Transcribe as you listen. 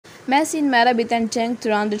Mehassine Merabet and Cenk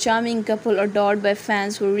Torun, the charming couple adored by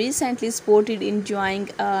fans, were recently spotted enjoying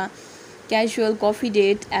a casual coffee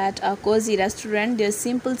date at a cozy restaurant. Their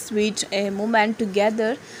simple, sweet moment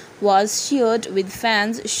together was shared with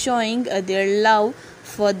fans, showing their love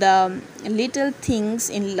for the little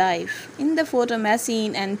things in life. In the photo,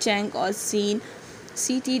 Mehassine and Cenk are seen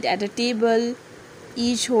seated at a table,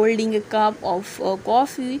 each holding a cup of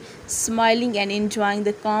coffee, smiling and enjoying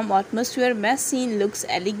the calm atmosphere. Mehassine looks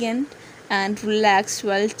elegant and relaxed,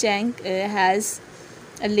 while Cenk has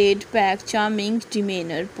a laid-back, charming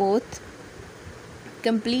demeanor, both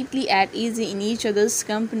completely at ease in each other's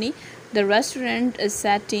company. The restaurant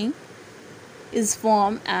setting is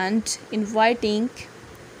warm and inviting,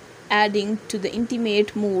 adding to the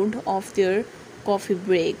intimate mood of their coffee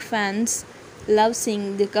break. Fans love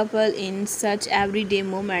seeing the couple in such everyday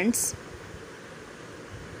moments,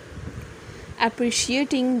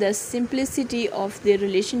 appreciating the simplicity of their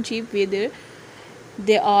relationship, whether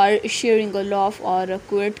they are sharing a laugh or a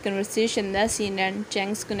quiet conversation. Mehassine and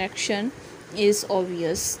Cenk's connection is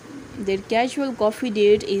obvious. Their casual coffee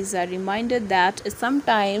date is a reminder that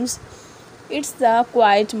sometimes it's the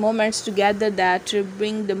quiet moments together that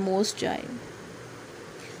bring the most joy.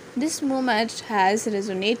 This moment has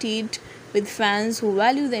resonated with fans who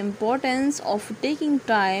value the importance of taking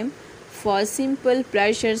time for simple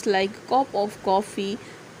pleasures like a cup of coffee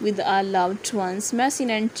with our loved ones. Mehassine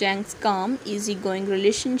and Cenk's calm, easygoing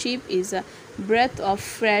relationship is a breath of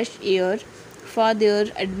fresh air for their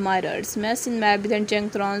admirers. Mehassine Merabet and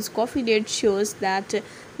Cenk Torun's coffee date shows that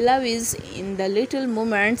love is in the little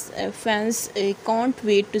moments. Fans can't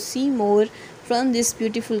wait to see more from this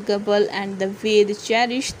beautiful couple and the way they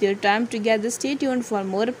cherish their time together. Stay tuned for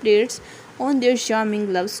more updates on their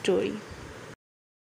charming love story.